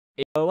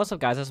Yo, what's up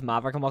guys, it's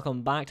Maverick and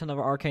welcome back to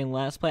another Arcane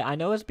Let's Play. I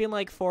know it's been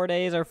like 4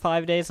 days or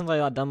 5 days since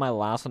I done my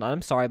last one.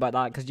 I'm sorry about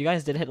that because you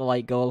guys did hit the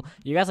like goal.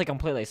 You guys like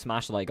completely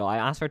smashed the like goal. I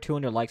asked for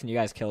 200 likes and you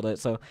guys killed it.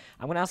 So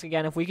I'm going to ask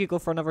again if we could go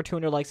for another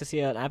 200 likes to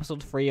see an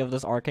episode 3 of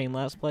this Arcane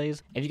Let's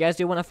Plays. If you guys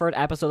do want a third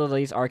episode of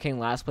these Arcane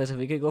Let's Plays, if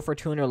we could go for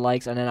 200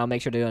 likes and then I'll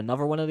make sure to do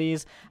another one of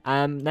these.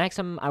 Next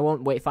time I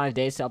won't wait 5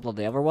 days to upload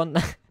the other one.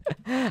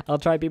 I'll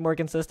try to be more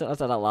consistent. I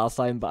said that last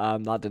time,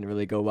 but that didn't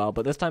really go well.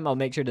 But this time I'll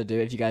make sure to do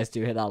it if you guys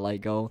do hit that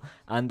like goal.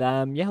 And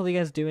yeah, hope you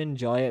guys do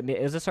enjoy it.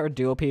 It was just our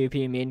dual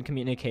PvP main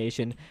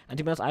communication. And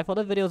to be honest, I thought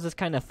the video was just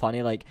kind of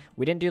funny. Like,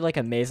 we didn't do like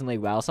amazingly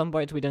well. Some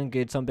bits we done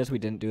good, some bits we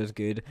didn't do as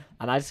good.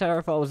 And I just thought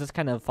it was just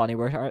kind of funny.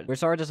 We're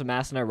sort of just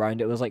messing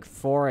around. It was like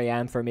 4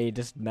 AM for me,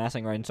 just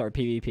messing around sort of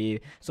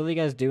PvP. So if you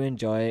guys do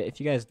enjoy it, if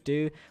you guys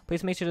do,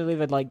 please make sure to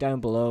leave a like down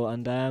below.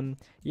 And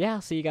yeah,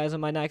 I'll see you guys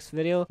in my next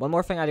video. One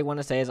more thing I do want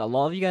to say is a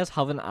lot of you guys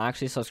haven't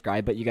actually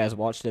subscribed, but you guys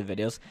watch the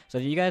videos. So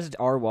if you guys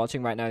are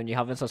watching right now and you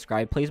haven't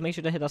subscribed, please make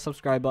sure to hit that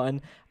subscribe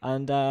button.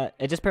 And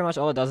it just pretty much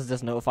all it does is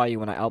just notify you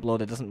when I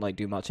upload. It doesn't like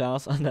do much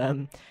else.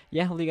 And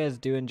yeah, hope you guys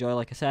do enjoy,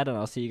 like I said, and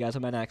I'll see you guys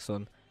in my next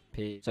one.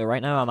 Peace. So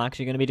right now I'm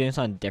actually going to be doing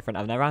something different.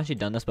 I've never actually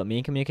done this, but me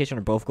and Communication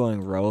are both going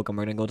rogue and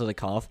we're going to go to the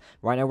cough.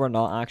 Right now we're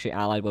not actually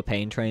allied with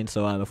PAINTRAIN,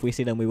 so if we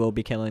see them we will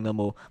be killing them.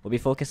 We'll be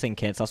focusing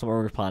kits. That's what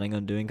we're planning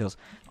on doing, because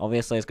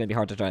obviously it's going to be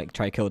hard to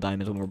try kill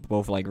diamonds when we're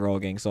both like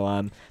roguing.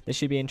 So this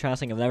should be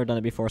interesting. I've never done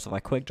it before, so if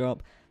I quick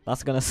drop,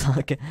 that's gonna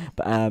suck.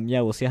 But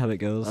yeah, we'll see how it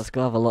goes. Let's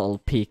go have a little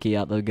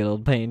peeky at the good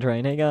old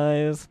PAINTRAIN. Hey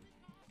guys.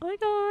 Hi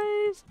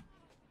guys.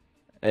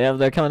 Yeah,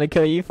 they're coming to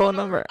kill you. Phone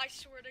number. I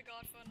swear to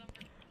God, phone number.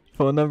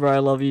 Phone number, I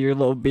love you, your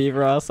little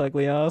beaver ass,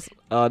 ugly ass.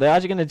 Oh, they're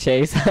actually gonna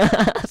chase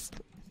us.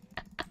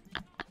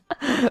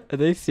 Are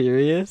they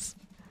serious?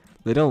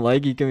 They don't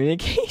like you,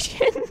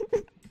 Communication.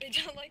 They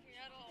don't like me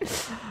at all.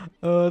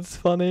 Oh, it's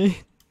funny.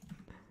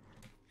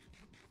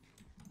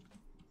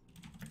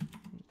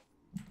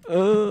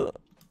 Oh,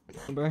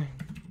 number,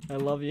 I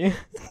love you.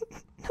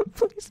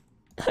 Please,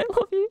 I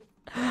love you.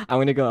 I'm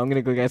gonna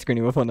go get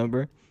Screeny with phone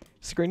number.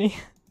 Screeny.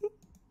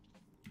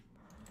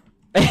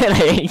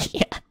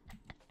 Yeah.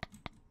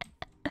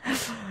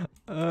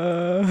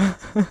 Oh,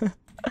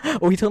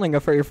 he's telling a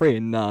free.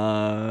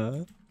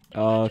 Nah.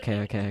 Oh,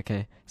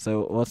 okay.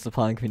 So, what's the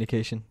plan,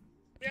 Communication?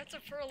 We have to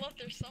furl up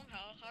there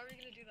somehow. How are we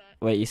gonna do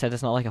that? Wait, you said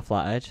it's not like a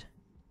flat edge?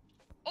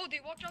 Oh, they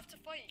walked off to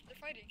fight. They're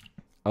fighting.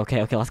 Okay,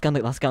 let's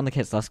get on the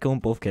kits. Let's go on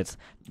both kits.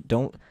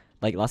 Don't,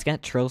 like, let's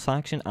get Trill's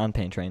faction and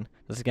PAINTRAIN.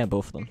 Let's get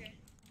both of them. Okay.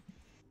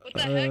 What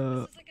the heck? This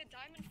is like a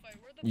diamond fight.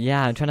 Where the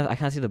yeah, I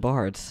can't see the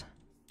bards.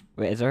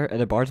 Wait, are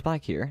there bards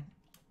back here?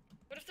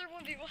 What if they're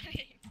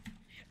 1v1ing?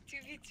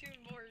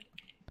 2v2 board.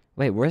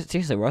 Wait,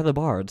 seriously, where are the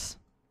bards?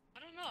 I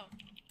don't know.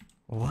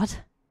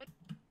 What?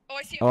 Oh,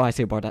 I see. Oh, I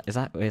see a bard. Is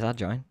that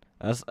John?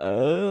 That's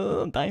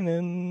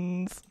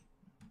diamonds.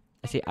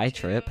 I see I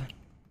trip.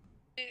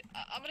 Hey,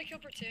 I'm gonna kill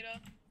Potato.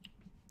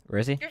 Where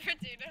is he? Kill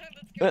Potato.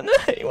 Let's go.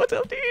 Hey, what's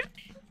up, dude?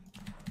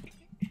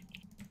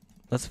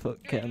 Let's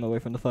get him away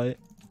from the fight.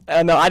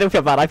 No, I don't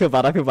feel bad. I feel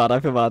bad. No, I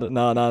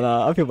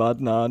feel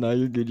bad. No,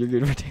 you're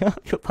good. I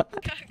feel bad.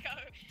 Go.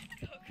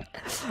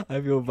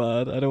 I feel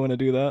bad. I don't want to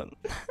do that.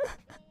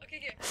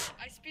 Okay.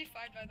 I speed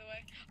fight, by the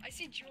way. I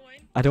see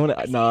join. I don't want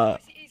to. Nah.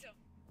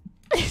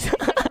 I see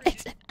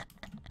Ezo.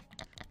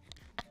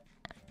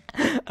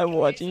 I'm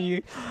watching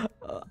you.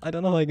 I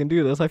don't know how I can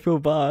do this. I feel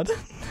bad.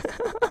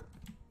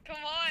 Come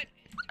on.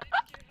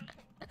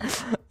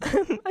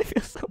 I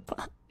feel so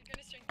bad.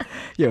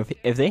 Yo,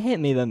 if they hit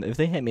me, then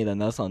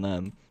that's on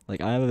them. Like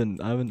I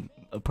haven't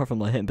apart from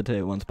like hitting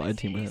Potato once, but I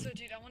team with him.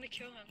 Dude, I want to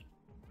kill him.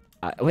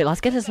 Wait,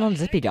 let's get this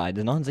non-zippy guy.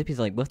 The non-zippy's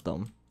like with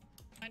them.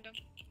 Find him.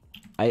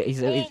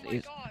 He's Oh my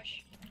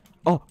gosh.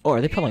 Oh,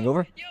 are they pulling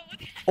over? Yo, what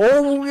the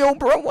Oh, yo,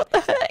 bro, what the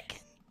heck?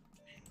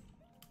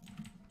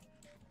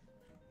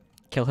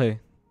 Kill who?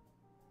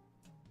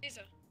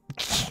 Ezo.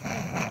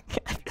 I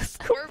feel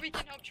so Or we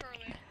can help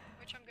Charlie,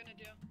 which I'm gonna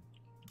do.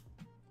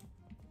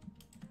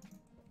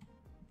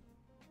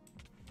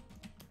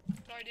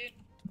 Sorry, dude.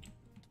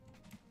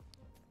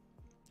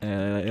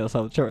 let's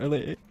help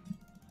Charlie.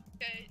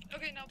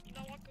 Okay, now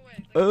walk away.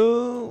 Like,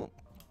 Oh.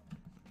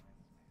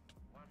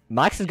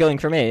 Max is going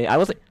for me. I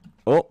was like,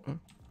 oh.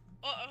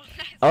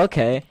 uh-oh.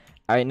 Okay.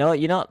 Alright, no,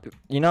 you know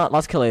what,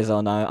 let's kill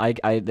Ezo now.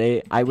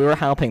 We were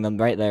helping them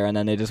right there and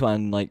then they just went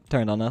and like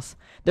turned on us.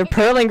 They're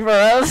purling for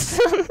us!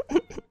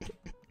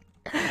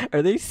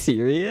 Are they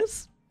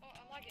serious? Oh,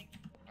 I'm lagging.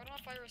 I don't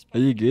have fire response.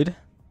 Are you good?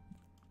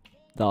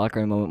 The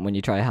awkward moment when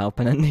you try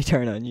helping and they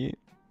turn on you.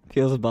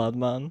 Feels bad,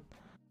 man.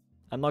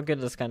 I'm not good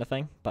at this kind of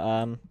thing, but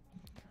I'm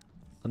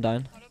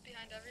down. Pot up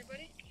behind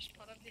everybody. Just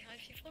pot up behind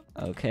people.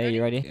 Okay,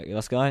 you ready?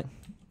 Let's go.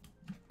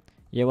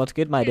 Yeah, what's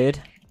good, my dude?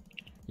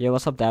 Yeah,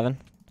 what's up, Devin?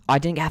 I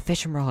didn't get a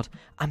fishing rod.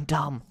 I'm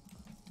dumb.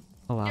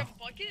 Oh wow. You have a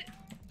bucket?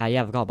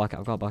 Yeah, I've got a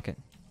bucket. Okay. Oh,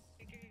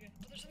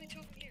 there's only 2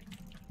 of them here.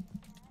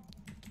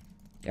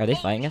 Are they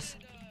fighting us?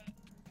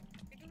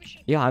 Maybe we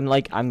should. Yeah, I'm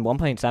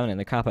 1.7 in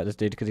the crap at this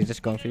dude because he's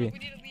just going for you. We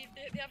need to leave.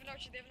 They have an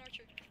archer.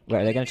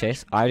 Wait, are they gonna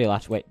chase? I already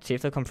left. Wait, see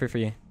if they'll come through for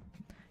you.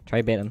 Try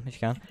to bait him if you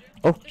can.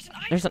 Oh,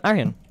 there's an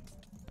iron.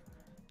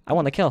 I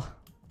want to kill.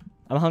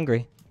 I'm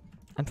hungry.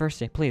 I'm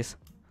thirsty. Please.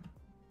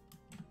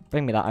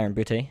 Bring me that iron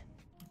booty.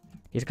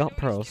 He's got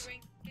pearls.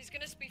 He's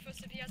gonna speed us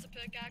if he has a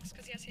pickaxe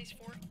because he has haste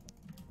 4.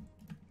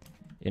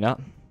 You know?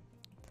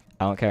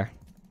 I don't care.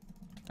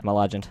 I'm a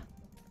legend.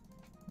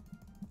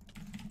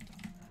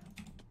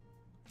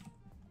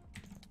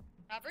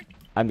 Maverick?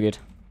 I'm good.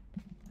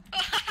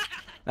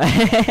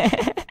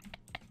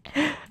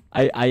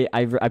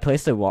 I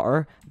placed the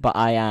water, but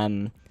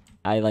I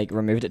like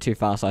removed it too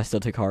fast, so I still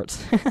took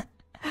hearts.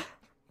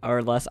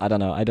 Or less, I don't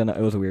know,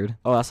 it was weird.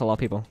 Oh, that's a lot of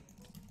people.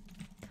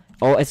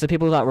 Oh, it's the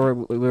people that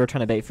we were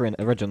trying to bait for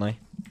originally.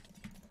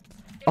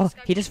 Oh,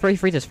 he just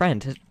freed his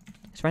friend.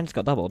 His friend just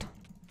got doubled.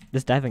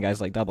 This Devin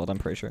guy's like doubled, I'm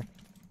pretty sure.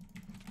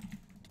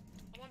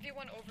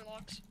 1v1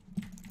 overlocks.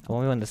 I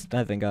want to win this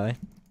Devin guy.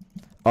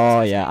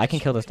 Oh yeah, I can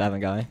kill this Devin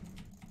guy.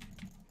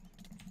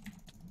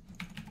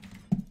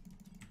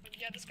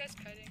 Yeah, this guy's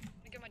kiting.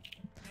 Look at my.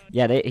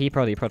 Yeah, he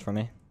prod for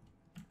me.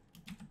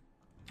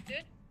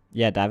 Did?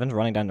 Yeah, Devin's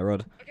running down the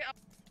road. Okay, I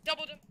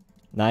doubled him.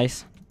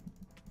 Nice.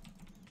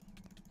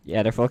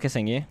 Yeah, they're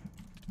focusing you.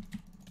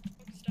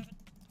 Focus, Devin.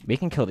 We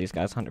can kill these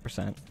guys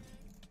 100%.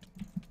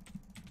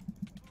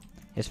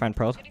 His friend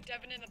prod. Getting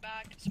Devin in the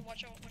back, so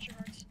watch out, watch your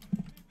hearts.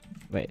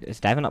 Wait,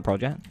 is Devin not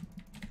prod yet?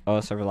 Oh,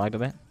 server lagged a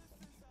bit.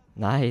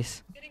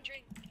 Nice. Getting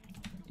drained.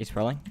 He's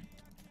prolling.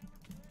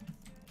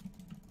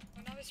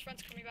 Oh, now his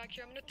friend's coming back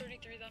here. I'm gonna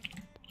 33 then.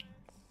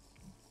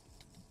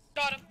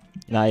 Got him.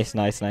 Nice.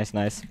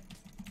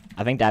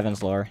 I think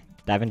Devin's lower.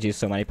 Devin's used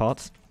so many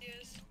pots. He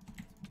is.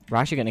 We're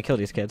actually gonna kill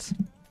these kids.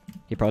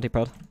 He prod.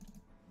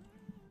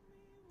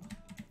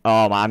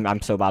 Oh,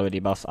 I'm so bad with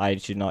debuffs. I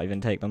should not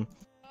even take them.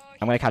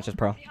 I'm gonna catch his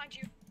pro. Behind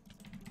you.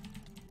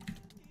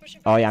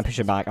 Oh yeah, I'm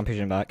pushing back.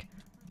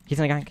 He's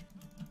in the gank.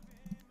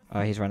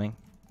 Oh, he's running.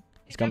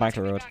 He's going back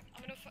to the road.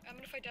 I'm gonna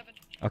fight Devin.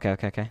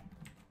 Okay.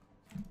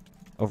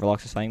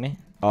 Overlocks is fighting me.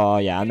 Oh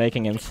yeah, I'm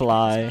making him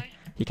fly.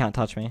 He can't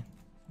touch me.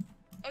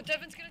 Oh,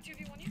 Devin's gonna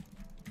 2v1 you.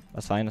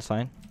 That's fine. On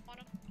him.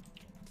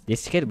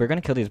 These kids, we're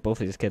gonna kill both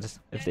of these kids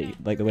if they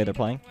like the way they're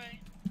playing.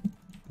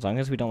 As long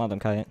as we don't let them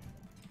kite.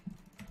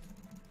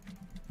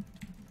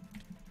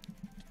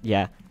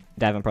 Yeah,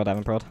 Devin prod.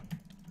 Don't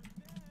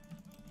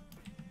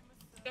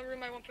ruin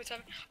my 1.7.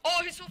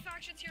 Oh, his whole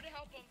faction's here to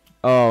help him.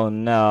 Oh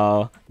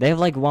no, they have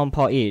like 1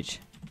 pot each.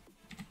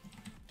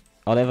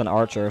 Oh, they have an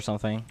archer or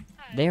something.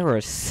 They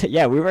were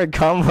yeah, we were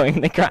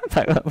comboing the crap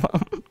out of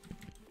them.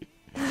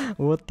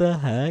 What the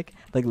heck?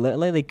 Like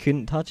literally, they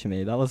couldn't touch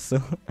me. That was so.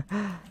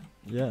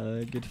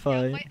 Yeah, good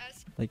fight. Yeah,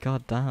 Like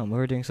god damn, we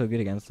were doing so good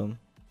against them.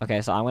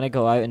 Okay, so I'm gonna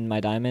go out in my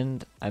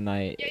diamond. I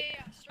might.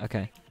 Yeah.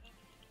 Okay.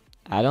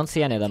 I don't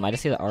see any of them. I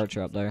just see the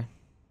archer up there.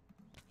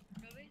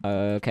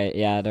 Really? Okay,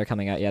 yeah, they're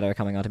coming out. Yeah, they're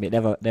coming out to me. They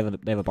have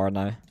a bard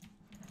now.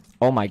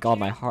 Oh my god,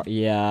 my heart.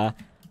 Yeah.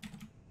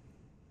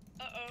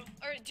 Uh-oh.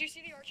 Alright, do you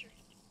see the archer?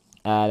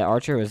 The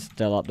archer was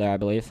still up there, I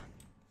believe.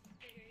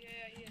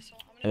 Yeah. So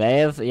They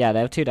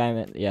have 2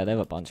 diamond. Yeah, they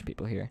have a bunch of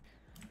people here.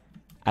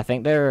 I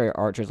think their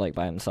archer's like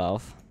by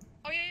himself.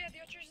 Oh yeah, the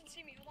archer doesn't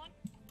see me. Hold on.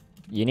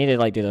 You need to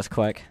like do this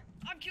quick.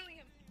 I'm killing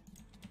him.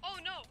 Oh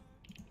no.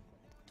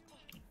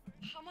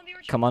 Oh, I'm on the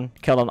archer. Come on,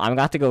 kill him. I'm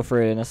gonna have to go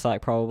through in a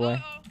sec probably.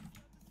 Uh-oh.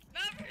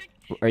 Maverick.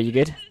 Are you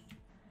good?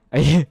 Are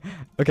you?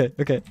 Okay.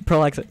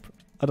 Pro exit.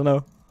 I don't know.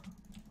 Oh,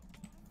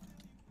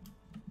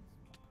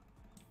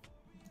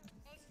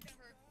 this is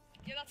gonna hurt.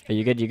 Yeah, that's Are gonna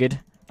you good? You good?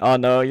 Oh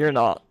no, you're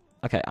not.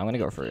 Okay, I'm gonna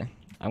go through.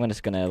 I'm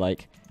just gonna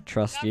like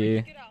trust Maverick,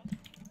 you. get out.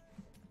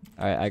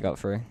 Alright, I got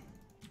through.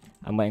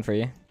 I'm waiting for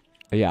you.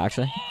 Oh yeah,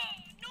 actually. No,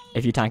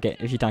 If you tank it.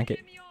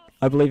 get me off.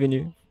 I believe in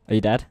you. Are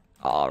you dead?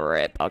 Oh,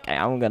 rip. Okay,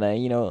 I'm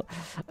gonna,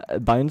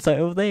 bounce out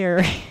of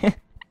there.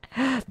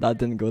 That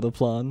didn't go to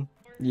plan.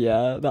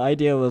 Yeah, the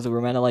idea was we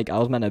were meant to, I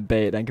was meant to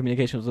bait, then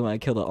communication was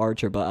meant to kill the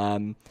archer, but,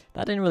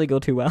 that didn't really go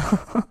too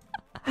well.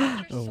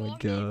 Oh my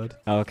god.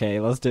 Okay,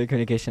 let's do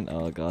communication.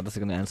 Oh god, this is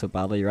gonna end so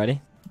badly. You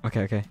ready?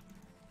 Okay.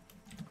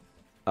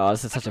 Oh,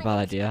 this is such a bad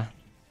idea.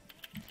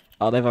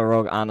 Oh, they have a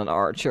rogue and an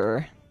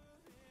archer.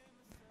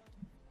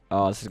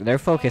 Oh, they're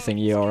focusing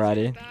you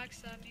already. Are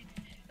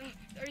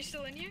you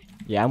still in here?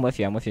 Yeah, I'm with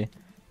you. I'm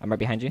right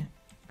behind you.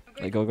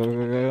 Okay. Like,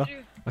 go.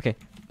 Okay,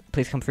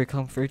 please come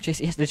through. Chase,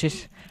 yes, the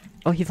chase.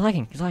 Oh, he's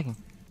lagging.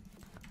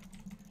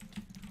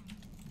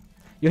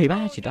 Yo, he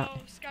managed to die.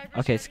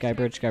 Okay,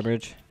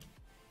 Skybridge.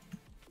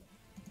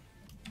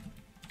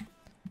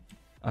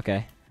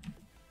 Okay.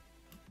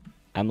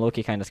 I'm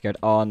low-key kind of scared.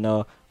 Oh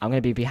no, I'm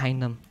gonna be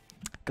behind them.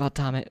 God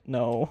damn it,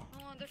 no.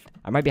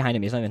 I'm right behind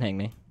him. He's not even hitting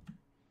me.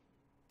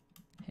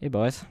 Hey,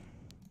 boys.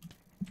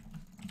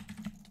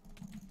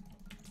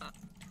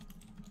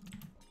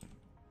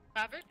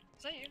 Maverick,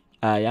 is that you?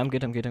 Yeah, I'm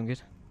good.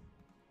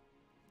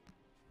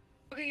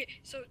 Okay,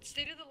 so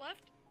stay to the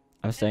left.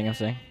 I'm staying. Go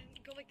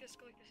like this.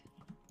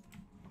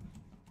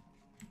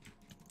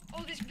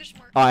 Oh, they're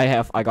smart. Oh, I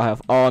got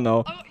half. Oh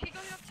no. Oh, he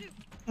got you off too.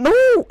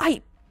 No,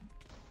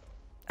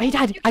 he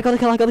died. I got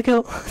the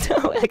kill.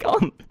 No, I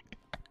got him.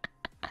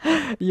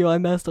 Yo, I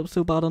messed up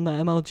so bad on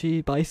that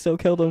MLG, but I still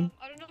killed him.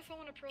 I don't know if I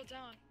want to pro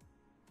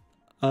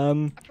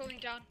I'm pulling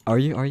down. Are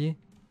you?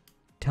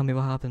 Tell me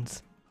what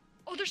happens.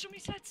 Oh, there's so many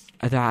sets.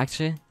 Are there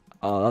actually?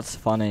 Oh, that's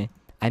funny.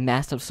 I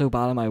messed up so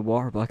bad on my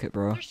water bucket,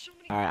 bro. There's so many.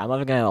 Alright, I'm not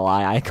even gonna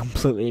lie, I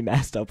completely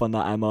messed up on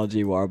that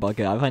MLG water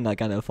bucket. I find that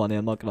kind of funny,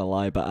 I'm not gonna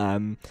lie, but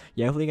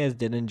yeah, hopefully you guys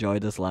did enjoy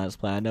this Let's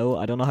Play. I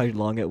don't know how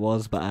long it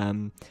was, but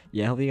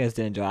yeah, hopefully you guys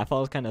did enjoy. I thought it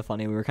was kind of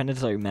funny. We were kind of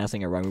just like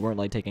messing around. We weren't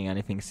like taking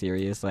anything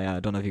serious. Like, I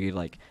don't know if you could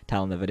like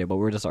tell in the video, but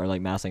we were just sort of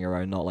like messing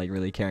around, not like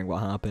really caring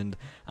what happened.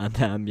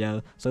 And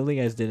yeah, so hopefully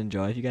you guys did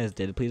enjoy. If you guys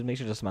did, please make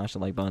sure to smash the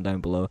like button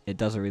down below. It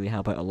does really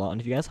help out a lot.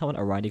 And if you guys haven't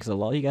already, because a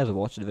lot of you guys have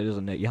watched the videos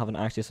and you haven't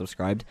actually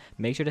subscribed,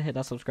 make sure to hit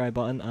that subscribe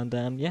button.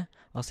 And yeah,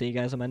 I'll see you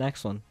guys in my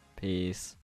next one. Peace.